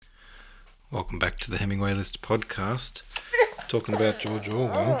Welcome back to the Hemingway List podcast, talking about George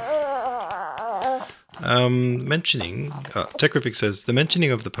Orwell. Techrific says, the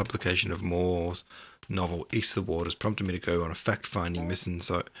mentioning of the publication of Moore's novel East of the Waters prompted me to go on a fact-finding mission.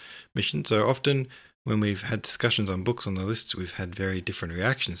 So often when we've had discussions on books on the list, we've had very different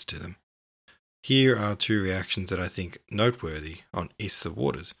reactions to them. Here are two reactions that I think noteworthy on East of the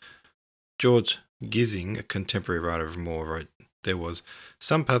Waters. George Gissing, a contemporary writer of Moore, wrote, there was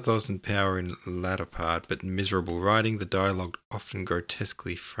some pathos and power in the latter part, but miserable writing, the dialogue often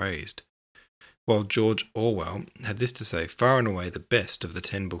grotesquely phrased. While George Orwell had this to say, far and away the best of the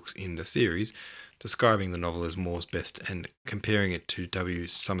 10 books in the series, describing the novel as Moore's best and comparing it to W.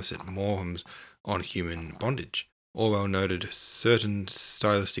 Somerset Maugham's On Human Bondage. Orwell noted certain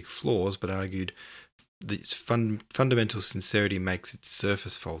stylistic flaws, but argued that its fundamental sincerity makes its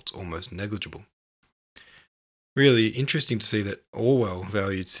surface faults almost negligible. Really interesting to see that Orwell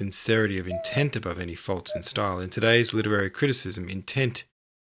valued sincerity of intent above any faults in style. In today's literary criticism, intent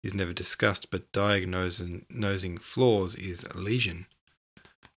is never discussed, but diagnosing flaws is legion.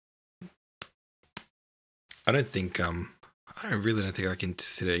 I really don't think I can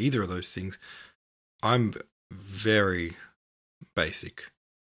consider either of those things. I'm very basic.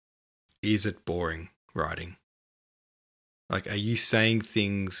 Is it boring writing? Like, are you saying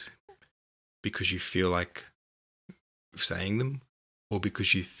things because you feel like saying them, or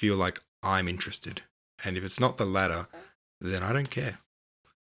because you feel like I'm interested? And if it's not the latter, then I don't care.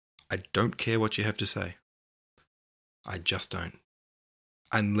 I don't care what you have to say. I just don't.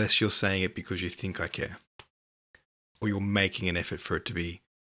 Unless you're saying it because you think I care, or you're making an effort for it to be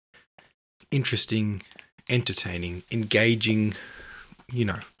interesting, entertaining, engaging,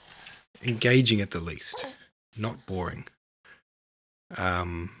 engaging at the least, not boring.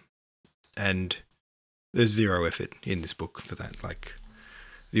 And there's zero effort in this book for that. Like,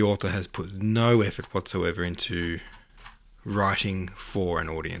 the author has put no effort whatsoever into writing for an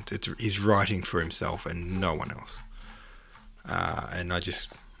audience. He's writing for himself and no one else. And I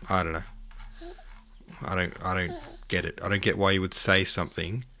don't know. I don't get it. I don't get why you would say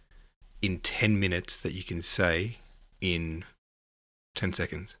something in 10 minutes that you can say in 10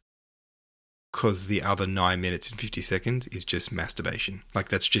 seconds. Because the other 9 minutes and 50 seconds is just masturbation. Like,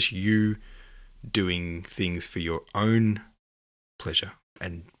 that's just you doing things for your own pleasure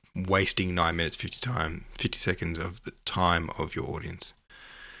and wasting 9 minutes 50 seconds of the time of your audience.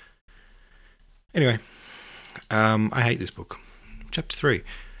 Anyway, I hate this book. Chapter 3.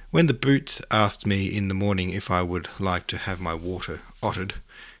 When the boots asked me in the morning if I would like to have my water ottered,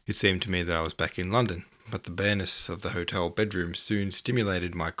 it seemed to me that I was back in London, but the bareness of the hotel bedroom soon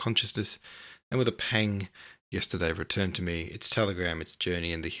stimulated my consciousness, and with a pang yesterday returned to me its telegram, its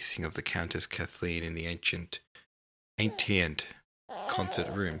journey, and the hissing of the Countess Kathleen in the ancient concert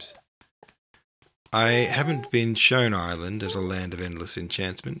rooms. I haven't been shown Ireland as a land of endless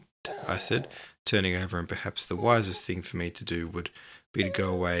enchantment, I said, turning over, and perhaps the wisest thing for me to do would be to go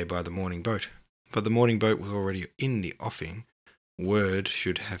away by the morning boat. But the morning boat was already in the offing. Word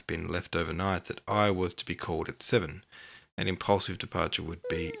should have been left overnight that I was to be called at 7. An impulsive departure would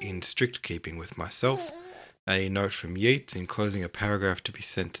be in strict keeping with myself. A note from Yeats enclosing a paragraph to be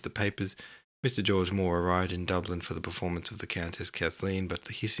sent to the papers. Mr. George Moore arrived in Dublin for the performance of the Countess Kathleen, but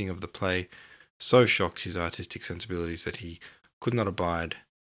the hissing of the play so shocked his artistic sensibilities that he could not abide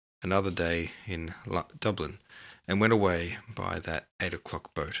another day in Dublin, and went away by that 8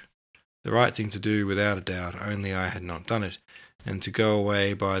 o'clock boat. The right thing to do, without a doubt, only I had not done it, and to go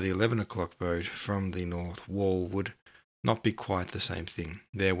away by the 11 o'clock boat from the North Wall would not be quite the same thing.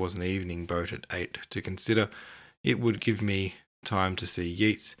 There was an evening boat at 8 to consider. It would give me time to see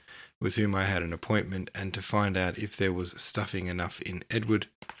Yeats, with whom I had an appointment, and to find out if there was stuffing enough in Edward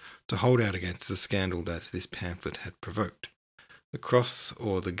to hold out against the scandal that this pamphlet had provoked. The cross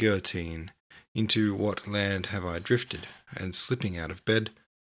or the guillotine, into what land have I drifted? And slipping out of bed,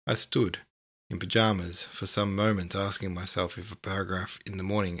 I stood, in pyjamas, for some moments asking myself if a paragraph in the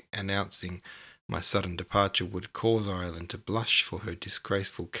morning announcing my sudden departure would cause Ireland to blush for her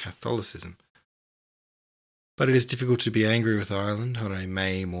disgraceful Catholicism. But it is difficult to be angry with Ireland on a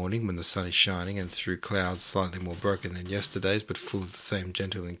May morning when the sun is shining and through clouds slightly more broken than yesterday's, but full of the same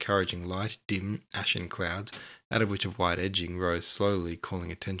gentle, encouraging light, dim, ashen clouds, out of which a white edging rose slowly,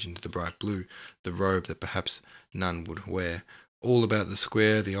 calling attention to the bright blue, the robe that perhaps none would wear. All about the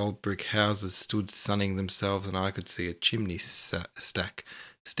square, the old brick houses stood sunning themselves, and I could see a chimney stack,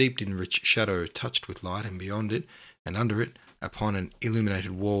 steeped in rich shadow, touched with light, and beyond it, and under it, upon an illuminated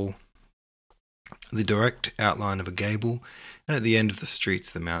wall, the direct outline of a gable, and at the end of the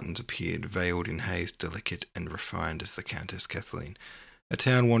streets the mountains appeared, veiled in haze, delicate and refined as the Countess Kathleen. A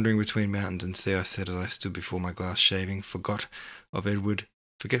town wandering between mountains and sea, I said as I stood before my glass shaving, forgetful of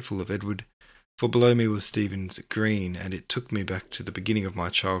Edward. For below me was Stephen's Green, and it took me back to the beginning of my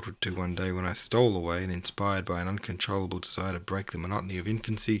childhood, to one day when I stole away and, inspired by an uncontrollable desire to break the monotony of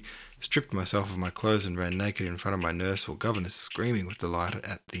infancy, stripped myself of my clothes and ran naked in front of my nurse or governess, screaming with delight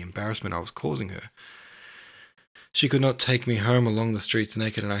at the embarrassment I was causing her. She could not take me home along the streets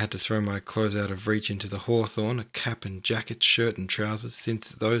naked, and I had to throw my clothes out of reach into the hawthorn, a cap and jacket, shirt and trousers.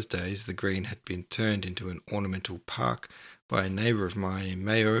 Since those days the Green had been turned into an ornamental park by a neighbour of mine in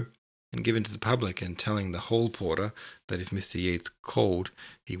Mayo, and given to the public, and telling the hall porter that if Mr. Yeats called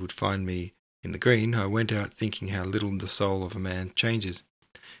he would find me in the Green, I went out thinking how little the soul of a man changes.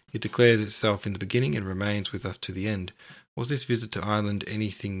 It declares itself in the beginning and remains with us to the end. Was this visit to Ireland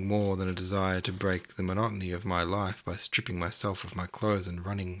anything more than a desire to break the monotony of my life by stripping myself of my clothes and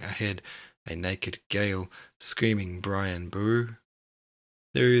running ahead a naked gale, screaming Brian Boru?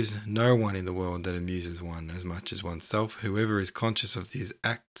 There is no one in the world that amuses one as much as oneself. Whoever is conscious of these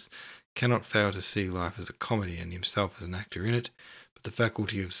acts cannot fail to see life as a comedy and himself as an actor in it, but the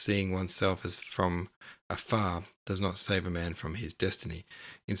faculty of seeing oneself as from afar does not save a man from his destiny.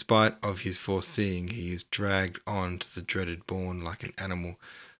 In spite of his foreseeing, he is dragged on to the dreaded bourne like an animal,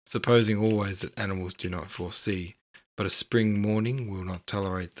 supposing always that animals do not foresee. But a spring morning will not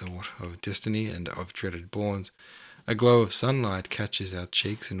tolerate the thought of destiny and of dreaded bournes. A glow of sunlight catches our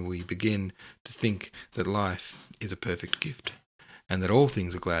cheeks, and we begin to think that life is a perfect gift, and that all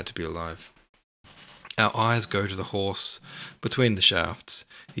things are glad to be alive. Our eyes go to the horse between the shafts.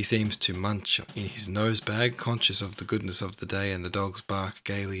 He seems to munch in his nose-bag, conscious of the goodness of the day, and the dogs bark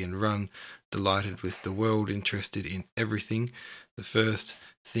gaily and run, delighted with the world, interested in everything. The first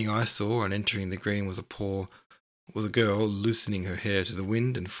thing I saw on entering the Green was a girl loosening her hair to the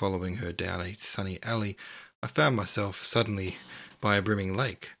wind and following her down a sunny alley. I found myself suddenly by a brimming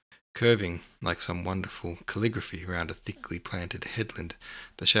lake, curving like some wonderful calligraphy round a thickly planted headland,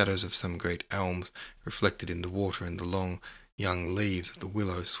 the shadows of some great elms reflected in the water and the long young leaves of the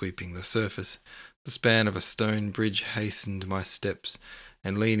willow sweeping the surface. The span of a stone bridge hastened my steps,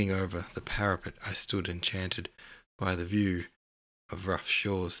 and leaning over the parapet I stood enchanted by the view of rough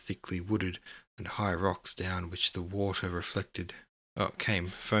shores thickly wooded and high rocks down which the water came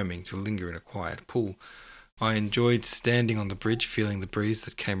foaming to linger in a quiet pool. I enjoyed standing on the bridge, feeling the breeze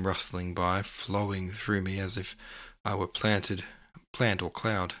that came rustling by, flowing through me as if I were plant or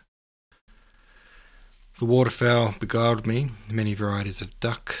cloud. The waterfowl beguiled me, many varieties of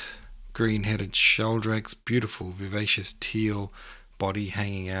duck, green-headed sheldrags, beautiful, vivacious teal body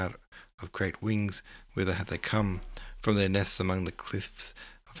hanging out of great wings. Whither had they come? From their nests among the cliffs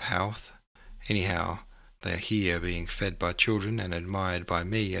of Howth. Anyhow, they are here, being fed by children and admired by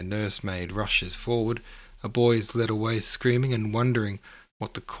me. A nursemaid rushes forward. A boy is led away screaming and wondering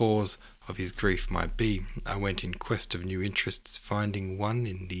what the cause of his grief might be. I went in quest of new interests, finding one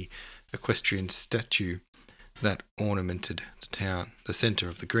in the equestrian statue that ornamented the centre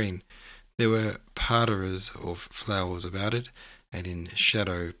of the Green. There were parterres of flowers about it, and in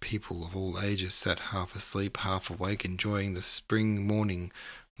shadow people of all ages sat half asleep, half awake, enjoying the spring morning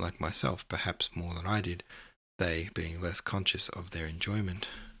like myself, perhaps more than I did, they being less conscious of their enjoyment.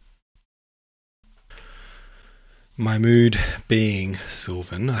 My mood being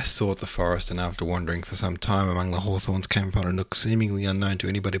sylvan, I sought the forest, and after wandering for some time among the hawthorns, came upon a nook seemingly unknown to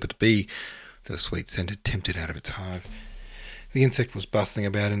anybody but a bee that a sweet scent had tempted out of its hive. The insect was bustling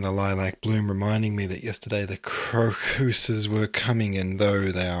about in the lilac bloom, reminding me that yesterday the crocuses were coming, and though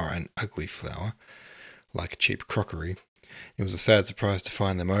they are an ugly flower, like cheap crockery, it was a sad surprise to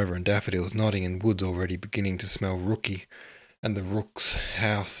find them over, and daffodils nodding, and woods already beginning to smell rooky, and the rooks,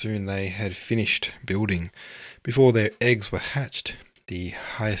 how soon they had finished building. Before their eggs were hatched, the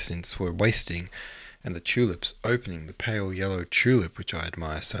hyacinths were wasting, and the tulips opening, the pale yellow tulip, which I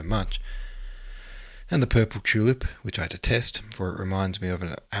admire so much, and the purple tulip, which I detest, for it reminds me of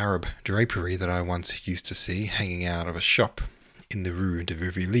an Arab drapery that I once used to see hanging out of a shop in the Rue de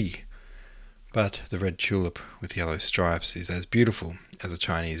Rivoli. But the red tulip with yellow stripes is as beautiful as a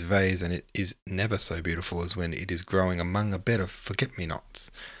Chinese vase, and it is never so beautiful as when it is growing among a bed of forget-me-nots.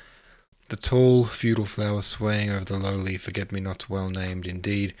 The tall, feudal flowers swaying over the lowly forget-me-nots, well named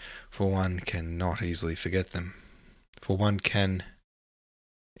indeed, for one can easily forget them.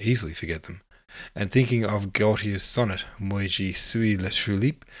 And thinking of Gautier's sonnet, Moi je suis la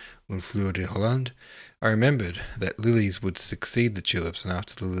tulipe, une fleur de Hollande, I remembered that lilies would succeed the tulips, and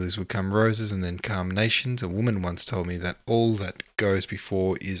after the lilies would come roses, and then carnations. A woman once told me that all that goes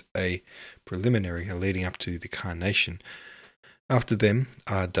before is a preliminary, leading up to the carnation. After them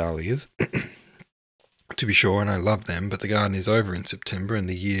are dahlias, to be sure, and I love them, but the garden is over in September and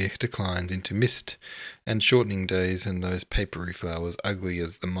the year declines into mist and shortening days and those papery flowers ugly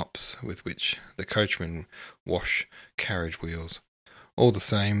as the mops with which the coachmen wash carriage wheels. All the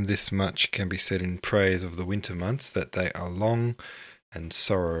same, this much can be said in praise of the winter months, that they are long and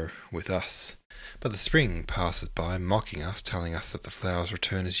sorrow with us. But the spring passes by, mocking us, telling us that the flowers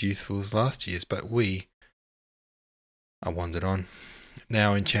return as youthful as last year's, but I wandered on,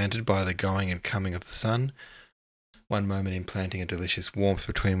 now enchanted by the going and coming of the sun, one moment implanting a delicious warmth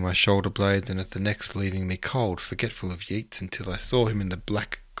between my shoulder blades, and at the next leaving me cold, forgetful of Yeats, until I saw him in the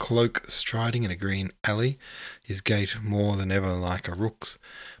black cloak striding in a green alley, his gait more than ever like a rook's.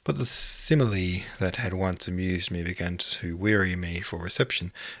 But the simile that had once amused me began to weary me for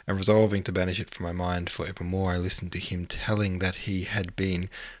reception, and resolving to banish it from my mind for evermore, I listened to him telling that he had been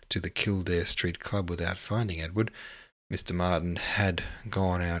to the Kildare Street Club without finding Edward. Mr. Martin had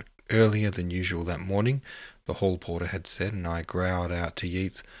gone out earlier than usual that morning, the hall porter had said, and I growled out to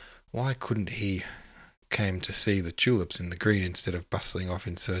Yeats, why couldn't he came to see the tulips in the green instead of bustling off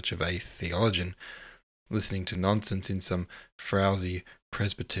in search of a theologian, listening to nonsense in some frowsy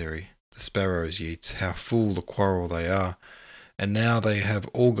presbytery. The sparrows, Yeats, how full the quarrel they are, and now they have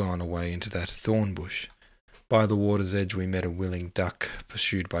all gone away into that thorn bush. By the water's edge we met a willing duck,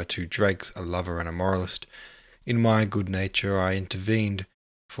 pursued by two drakes, a lover and a moralist. In my good nature I intervened,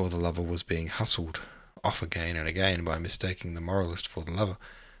 for the lover was being hustled off again and again by mistaking the moralist for the lover.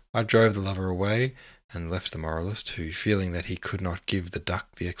 I drove the lover away, and left the moralist, who, feeling that he could not give the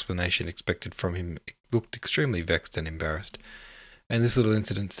duck the explanation expected from him, looked extremely vexed and embarrassed. And this little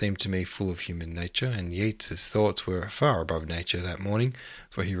incident seemed to me full of human nature, and Yeats's thoughts were far above nature that morning,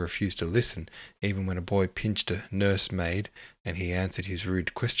 for he refused to listen, even when a boy pinched a nursemaid, and he answered his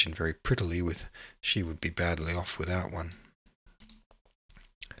rude question very prettily with, she would be badly off without one.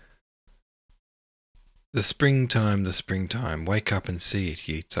 The springtime, wake up and see it,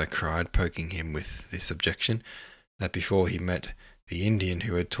 Yeats, I cried, poking him with this objection, that before he met the Indian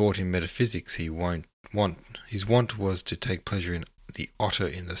who had taught him metaphysics, his wont was to take pleasure in the otter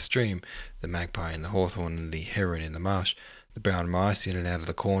in the stream, the magpie in the hawthorn, and the heron in the marsh, the brown mice in and out of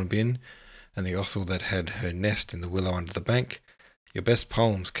the corn bin, and the ossel that had her nest in the willow under the bank. Your best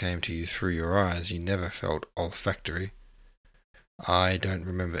poems came to you through your eyes, you never felt olfactory. I don't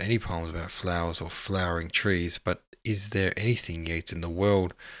remember any poems about flowers or flowering trees, but is there anything, Yeats, in the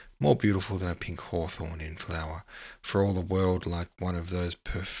world more beautiful than a pink hawthorn in flower, for all the world like one of those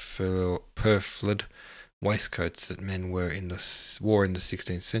purfled waistcoats that men wore in the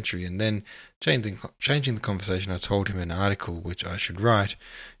 16th century? And then, changing the conversation, I told him an article which I should write,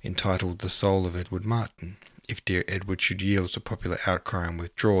 entitled The Soul of Edward Martin, if dear Edward should yield to popular outcry and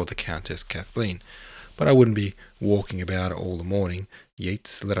withdraw the Countess Kathleen. But I wouldn't be walking about all the morning.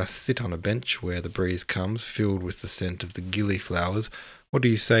 Yeats, let us sit on a bench where the breeze comes, filled with the scent of the gilly flowers. What do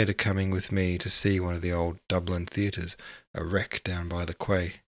you say to coming with me to see one of the old Dublin theatres, a wreck down by the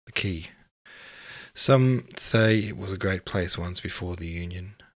quay? Some say it was a great place once before the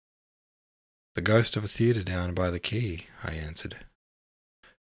Union. The ghost of a theatre down by the quay, I answered.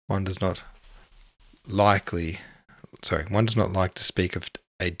 One does not like to speak of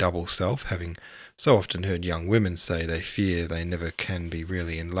a double self, having so often heard young women say they fear they never can be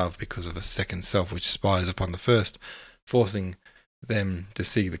really in love because of a second self which spies upon the first, forcing them to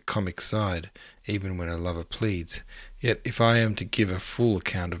see the comic side, even when a lover pleads. Yet if I am to give a full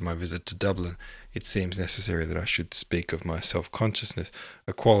account of my visit to Dublin, it seems necessary that I should speak of my self-consciousness,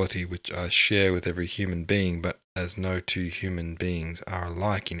 a quality which I share with every human being, but as no two human beings are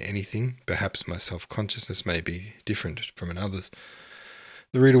alike in anything, perhaps my self-consciousness may be different from another's.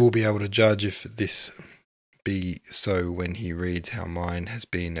 The reader will be able to judge if this be so when he reads how mine has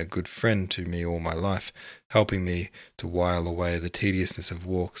been a good friend to me all my life, helping me to while away the tediousness of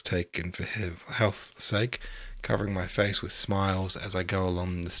walks taken for health's sake, covering my face with smiles as I go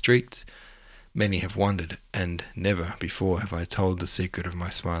along the streets. Many have wondered, and never before have I told the secret of my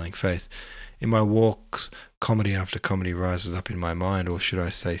smiling face. In my walks, comedy after comedy rises up in my mind, or should I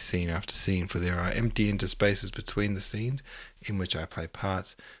say scene after scene, for there are empty interspaces between the scenes in which I play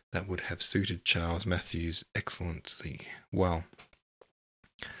parts that would have suited Charles Matthews excellently well.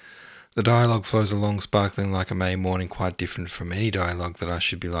 The dialogue flows along sparkling like a May morning, quite different from any dialogue that I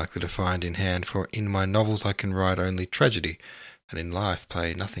should be likely to find in hand, for in my novels I can write only tragedy, and in life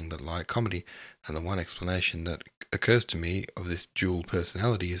play nothing but light comedy, and the one explanation that occurs to me of this dual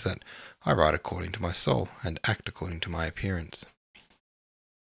personality is that I write according to my soul, and act according to my appearance.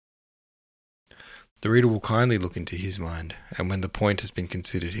 The reader will kindly look into his mind, and when the point has been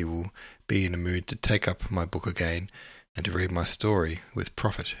considered he will be in a mood to take up my book again, and to read my story with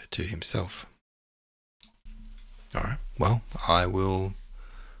profit to himself. All right. Well,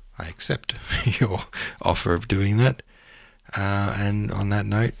 I accept your offer of doing that. And on that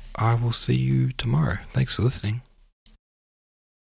note, I will see you tomorrow. Thanks for listening.